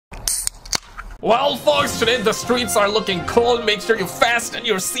Well, folks, today the streets are looking cold. Make sure you fasten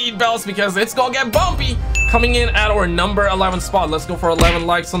your seatbelts because it's gonna get bumpy. Coming in at our number 11 spot. Let's go for 11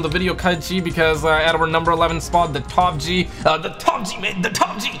 likes on the video cut G because at our number 11 spot, the top G, man, the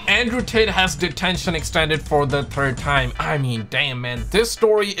top G. Andrew Tate has detention extended for the 3rd time. I mean, damn, man, this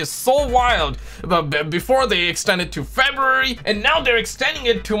story is so wild. But before they extended to February, and now they're extending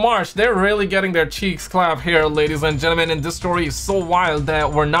it to March. They're really getting their cheeks clapped here, ladies and gentlemen. And this story is so wild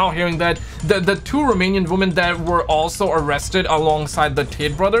that we're now hearing that the 2 Romanian women that were also arrested alongside the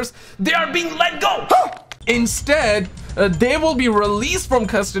Tate brothers, they are being let go. Instead, they will be released from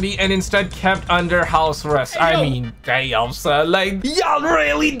custody and instead kept under house arrest. I mean, damn, son, like, y'all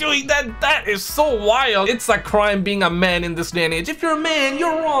really doing that? That is so wild. It's a crime being a man in this day and age. If you're a man,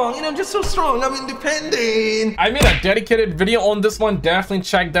 you're wrong, and I'm just so strong, I'm independent. I made a dedicated video on this one. Definitely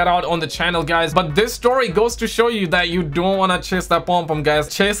check that out on the channel, guys. But this story goes to show you that you don't want to chase that pom-pom,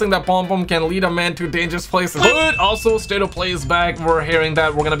 guys. Chasing that pom-pom can lead a man to dangerous places. But also, State of Play is back. We're hearing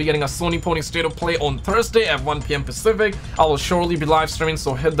that we're gonna be getting a Sony Pony State of Play on Thursday at 1 p.m. Pacific. I will surely be live streaming,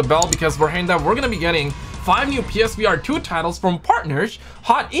 so hit the bell because we're hearing that we're gonna be getting 5 new PSVR 2 titles from partners,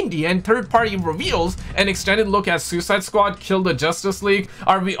 hot indie and third-party reveals, an extended look at Suicide Squad, Kill the Justice League.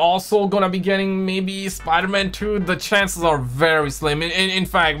 Are we also gonna be getting maybe Spiderman 2? The chances are very slim. In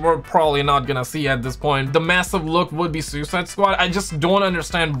fact, we're probably not gonna see at this point. The massive look would be Suicide Squad. I just don't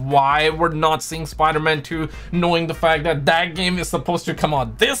understand why we're not seeing Spider-Man 2, knowing the fact that that game is supposed to come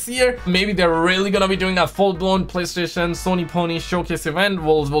out this year. Maybe they're really gonna be doing a full-blown PlayStation Sony Pony showcase event.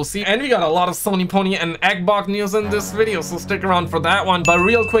 We'll see. And we got a lot of Sony Pony and Xbox news in this video, so stick around for that one. But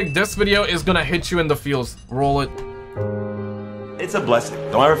real quick, this video is gonna hit you in the feels. Roll it. It's a blessing.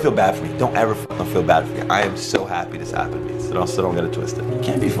 Don't ever feel bad for me. Don't ever feel bad for me. I am so happy this happened to me. So don't get it twisted. You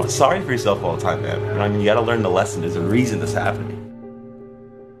can't be sorry for yourself all the time, man. You know, I mean, you gotta learn the lesson. There's a reason this happened to me.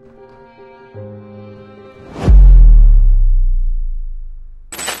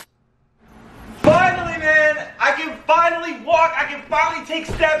 Finally, man! I can finally walk. I can finally take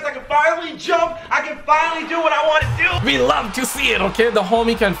steps. I can finally jump. I can finally do what I want to do. We love to see it, okay? The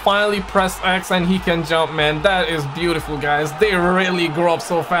homie can finally press X and he can jump, man. That is beautiful, guys. They really grew up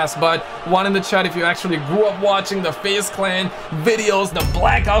so fast. But one in the chat if you actually grew up watching the FaZe Clan videos, the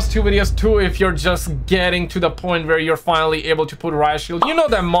Black Ops 2 videos too, if you're just getting to the point where you're finally able to put riot shield. You know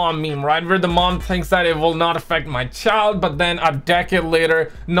that mom meme, right? Where the mom thinks that it will not affect my child, but then a decade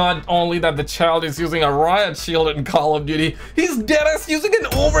later, not only that the child is using a riot shield in Call of Duty, he's deadass using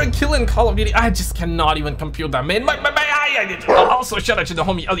an overkill in Call of Duty. I just cannot even compute that, man. Also, shout out to the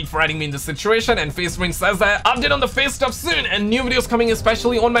homie Ellie for adding me in this situation. And FaZe Ring says that update on the FaZe stuff soon and new videos coming,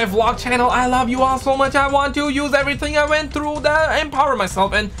 especially on my vlog channel. I love you all so much. I want to use everything I went through that empower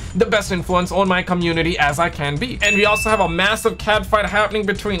myself and the best influence on my community as I can be. And we also have a massive cat fight happening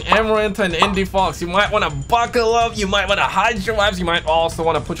between Amaranth and Indie Fox. You might want to buckle up. You might want to hide your wives. You might also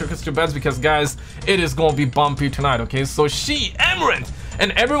want to put your kids to beds because, guys, it is going to be bumpy tonight, okay? So she, Amaranth,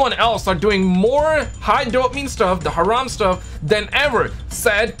 and everyone else are doing more high dopamine stuff, the haram stuff, than ever,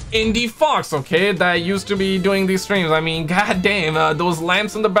 said Indie Fox, okay, that used to be doing these streams. I mean, goddamn, those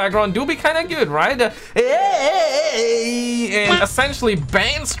lamps in the background do be kind of good, right? And essentially,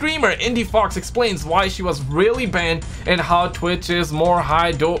 banned streamer Indie Fox explains why she was really banned and how Twitch is more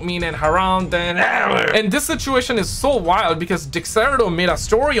high dopamine and haram than ever. And this situation is so wild because Dixerdo made a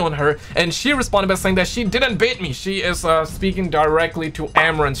story on her and she responded by saying that she didn't bait me. She is speaking directly to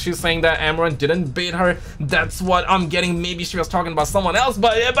Amaranth. She's saying that Amaranth didn't bait her. That's what I'm getting. Maybe she was talking about someone else,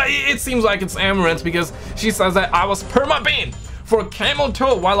 but it seems like it's Amaranth because she says that I was perma-banned for camel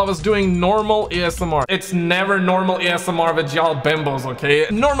toe while I was doing normal ASMR. It's never normal ASMR with y'all bimbos, okay?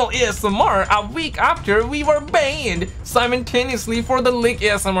 Normal ASMR a week after we were banned simultaneously for the lick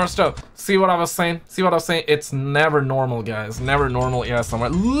ASMR stuff. See what I was saying? See what I was saying? It's never normal, guys. Never normal ASMR.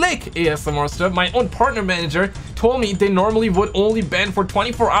 Lick ASMR stuff. My own partner manager told me they normally would only ban for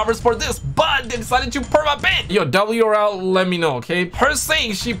 24 hours for this, but they decided to perma-ban. Yo, WRL, let me know, okay? Her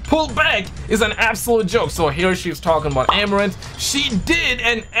saying she pulled back is an absolute joke. So here she's talking about Amaranth. She did,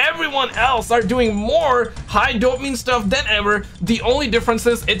 and everyone else are doing more high dopamine stuff than ever. The only difference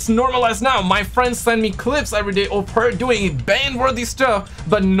is it's normalized now. My friends send me clips every day of her doing ban-worthy stuff,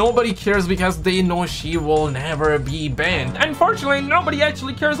 but nobody cares because they know she will never be banned. Unfortunately, nobody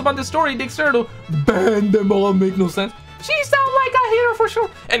actually cares about the story. Dixerdo banned them all, make no sense. She sounds like a hero for sure.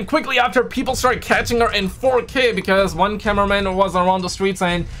 And quickly after, people started catching her in 4K because one cameraman was around the streets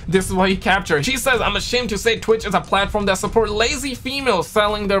and this is what he captured. She says, I'm ashamed to say Twitch is a platform that supports lazy females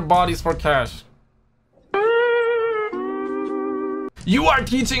selling their bodies for cash. You are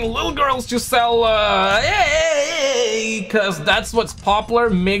teaching little girls to sell because that's what's popular.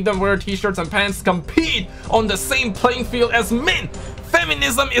 Make them wear t-shirts and pants, compete on the same playing field as men.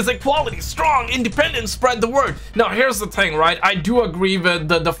 Feminism is equality, strong, independent, spread the word. Now here's the thing, right? I do agree with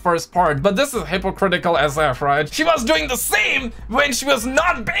the first part, but this is hypocritical as F, right? She was doing the same when she was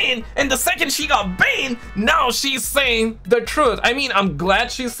not banned, and the second she got banned, now she's saying the truth. I mean, I'm glad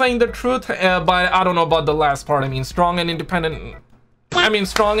she's saying the truth, but I don't know about the last part. I mean, strong and independent.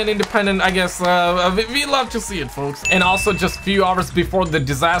 I guess we love to see it, folks. And also, just a few hours before the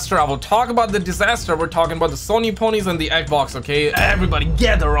disaster, I will talk about the disaster. We're talking about the Sony ponies and the Xbox, okay? Everybody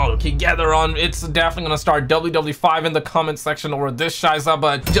gather on, okay? Gather on. It's definitely gonna start WW5 in the comment section over this shiza,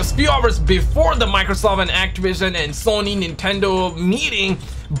 but just a few hours before the Microsoft and Activision and Sony Nintendo meeting,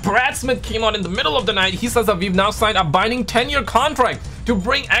 Brad Smith came out in the middle of the night. He says that we've now signed a binding 10-year contract to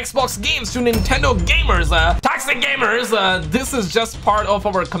bring Xbox games to Nintendo gamers. Toxic gamers, this is just part of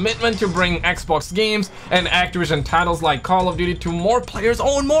our commitment to bring Xbox games and Activision titles like Call of Duty to more players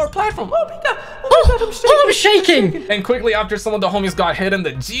on more platforms. Oh my god, I'm shaking. And quickly after some of the homies got hit in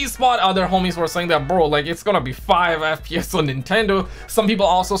the G spot, other homies were saying that, bro, like it's gonna be 5 FPS on Nintendo. Some people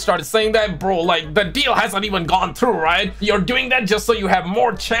also started saying that, bro, like the deal hasn't even gone through, right? You're doing that just so you have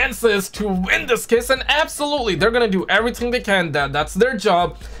more chances to win this case, and absolutely they're gonna do everything they can. That's their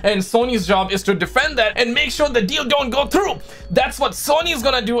job, and Sony's job is to defend that and make sure the deal don't go through. That's what Sony is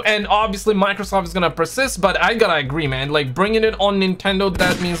gonna do, and obviously Microsoft is gonna persist. But I gotta agree, man, like bringing it on Nintendo,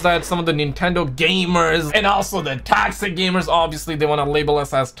 that means that some of the Nintendo gamers and also the toxic gamers, obviously they want to label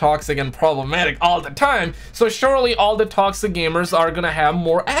us as toxic and problematic all the time, so surely all the toxic gamers are gonna have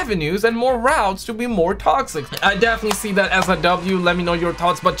more avenues and more routes to be more toxic. I definitely see that as a W. Let me know your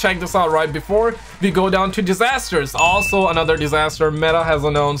thoughts, but check this out right before we go down to disasters. Also another disaster, Meta has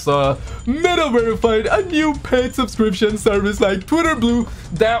announced Meta verified a new paid subscription service like Twitter Blue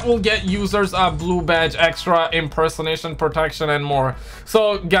that will get users a blue badge, extra impersonation protection, and more.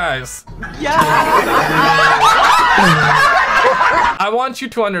 So guys, I want you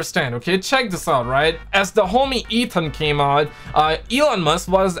to understand, okay? Check this out, right? As the homie Ethan came out, Elon Musk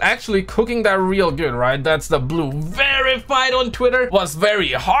was actually cooking that real good, right? That's the blue verified on Twitter. Was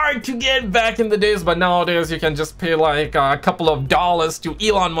very hard to get back in the days, but nowadays you can just pay like a couple of dollars to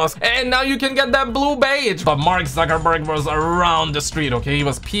Elon Musk and now you can get that blue badge. But Mark Zuckerberg was around the street, okay? He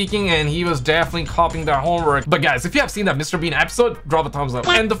was peeking and he was definitely copying their homework. But guys, if you have seen that Mr. Bean episode, drop a thumbs up.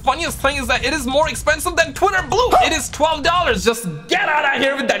 And the funniest thing is that it is more expensive than Twitter Blue. It is $12. Just get out of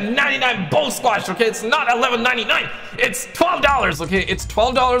here with that 99 bull squash, okay? It's not $11.99. It's $12, okay? It's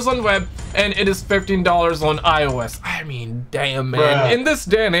 $12 on web and it is $15 on iOS. I mean, damn, man. Bruh. In this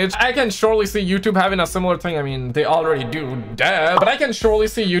day and age, I can surely see YouTube having a similar thing. I mean, they already do, duh. But I can surely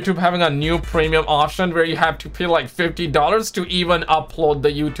see YouTube having a new premium option where you have to pay like $50 to even upload the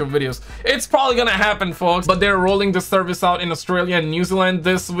YouTube videos. It's probably gonna happen, folks, but they're rolling the service out in Australia and New Zealand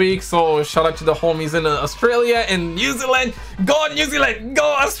this week. So shout out to the homies in Australia and New Zealand. Go New Zealand,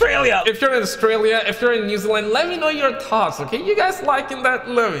 go Australia. If you're in Australia, if you're in New Zealand, let me know your thoughts, okay? You guys liking that?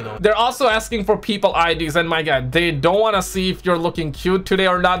 Let me know. They're also asking for people IDs, and my god, they don't want to see if you're looking cute today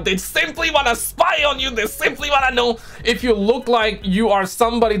or not. They simply want to spy on you. They simply want to know if you look like you are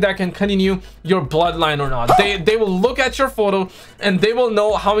somebody that can continue your bloodline or not. They will look at your photo and they will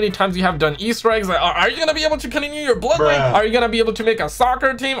know how many times you have done Easter eggs. Are you gonna be able to continue your bloodline? Bruh. Are you gonna be able to make a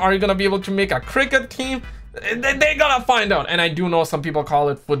soccer team? Are you gonna be able to make a cricket team? They're gonna find out. And I do know some people call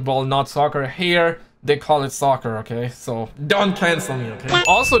it football, not soccer. Here they call it soccer, okay? So don't cancel me, okay?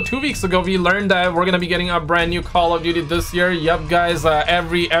 Also, 2 weeks ago we learned that we're gonna be getting a brand new Call of Duty this year. Yep, guys,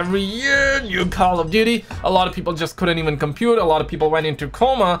 every year new Call of Duty. A lot of people just couldn't even compute. A lot of people went into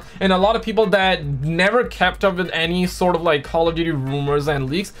coma, and a lot of people that never kept up with any sort of like Call of Duty rumors and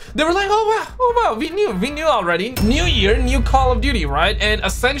leaks, they were like, oh wow, we knew already. New year, new Call of Duty, right? And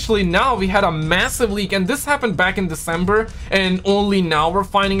essentially now we had a massive leak, and this happened back in December, and only now we're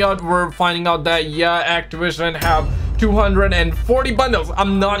finding out that, yeah, Activision have 240 bundles.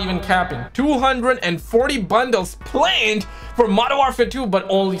 I'm not even capping. 240 bundles planned for Modern Warfare 2, but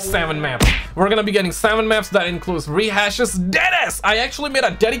only 7 maps. We're gonna be getting 7 maps that includes rehashes. Deadass! I actually made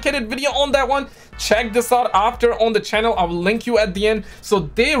a dedicated video on that one. Check this out after on the channel. I'll link you at the end. So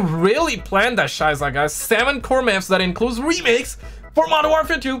they really planned that shiza, guys. 7 core maps that includes remakes for Modern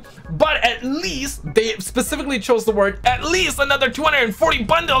Warfare 2, but at least they specifically chose the word at least another 240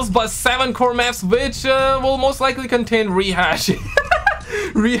 bundles, but 7 core maps, which will most likely contain rehashes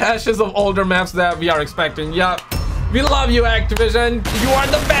of older maps that we are expecting. Yeah, we love you, Activision. You are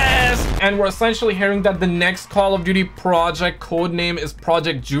the best. and we're essentially hearing that the next Call of Duty project code name is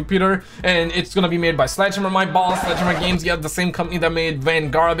Project Jupiter, and it's gonna be made by Sledgehammer, my boss, Sledgehammer Games. Yeah, the same company that made Van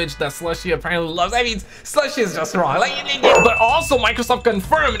Garbage that Slushy apparently loves. I mean, Slushy is just wrong. Like, but also Microsoft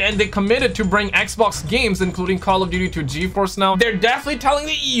confirmed and they committed to bring Xbox games, including Call of Duty, to GeForce now. They're definitely telling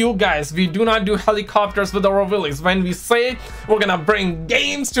the EU guys, we do not do helicopters with our willies. When we say we're gonna bring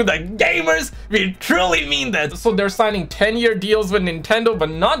games to the gamers, we truly mean that. So they're signing 10-year deals with Nintendo, but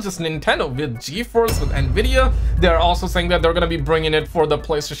not just Nintendo, with GeForce, with Nvidia. They're also saying that they're gonna be bringing it for the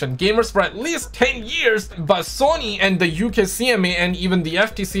PlayStation gamers for at least 10 years. But Sony and the UK CMA and even the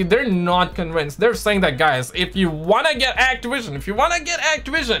FTC, they're not convinced. They're saying that, guys, if you wanna get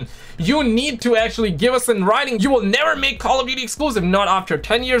Activision, you need to actually give us in writing you will never make Call of Duty exclusive, not after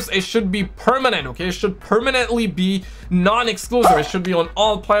 10 years. It should be permanent, okay? It should permanently be non-exclusive. It should be on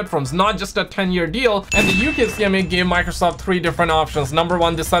all platforms, not just a 10-year deal. And the UK CMA gave Microsoft 3 different options. Number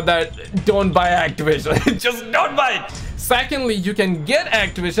one, they said that don't buy Activision. Just don't buy it. Secondly, you can get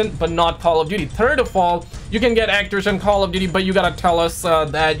Activision, but not Call of Duty. Third of all, you can get Activision, Call of Duty, but you gotta tell us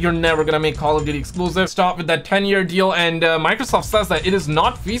that you're never gonna make Call of Duty exclusive. Stop with that 10-year deal. And Microsoft says that it is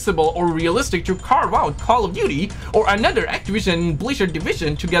not feasible or realistic to carve out Call of Duty or another Activision Blizzard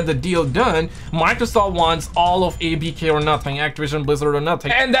division to get the deal done. Microsoft wants all of ABK or nothing, Activision Blizzard or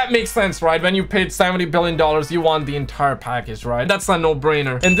nothing. And that makes sense, right? When you paid $70 billion, you want the entire package, right? That's a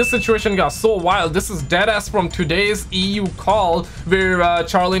no-brainer. And this situation got so wild. This is deadass from today's EU call, where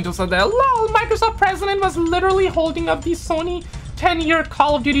Charlinto said that, lol, Microsoft president was literally holding up the Sony 10-year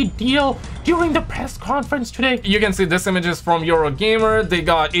Call of Duty deal during the press conference today. You can see this image is from Eurogamer. They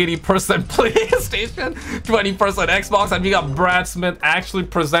got 80% PlayStation, 20% Xbox, and we got Brad Smith actually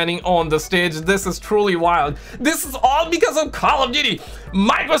presenting on the stage. This is truly wild. This is all because of Call of Duty.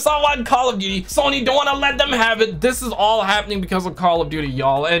 Microsoft want Call of Duty. Sony don't want to let them have it. This is all happening because of Call of Duty,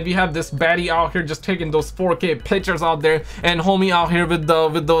 y'all. And we have this baddie out here just taking those 4K pictures out there, and homie out here with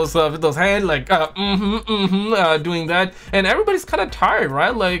those hands like doing that. And everybody's kind of tired,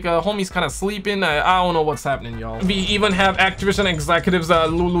 right? Like homie's kind of sleeping. I don't know what's happening, y'all. We even have Activision executives,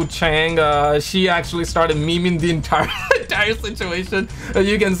 Lulu Chang. She actually started memeing the entire situation.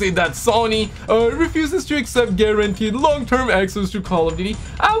 You can see that Sony refuses to accept guaranteed long-term access to Call of Duty.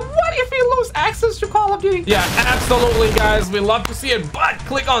 What if we lose access to Call of Duty? Yeah, absolutely, guys. We love to see it, but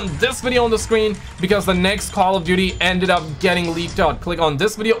click on this video on the screen because the next Call of Duty ended up getting leaked out. Click on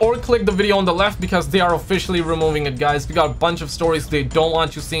this video or click the video on the left because they are officially removing it, guys. We got a bunch of stories. They don't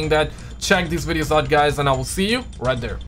want you seeing that. Check these videos out, guys, and I will see you right there.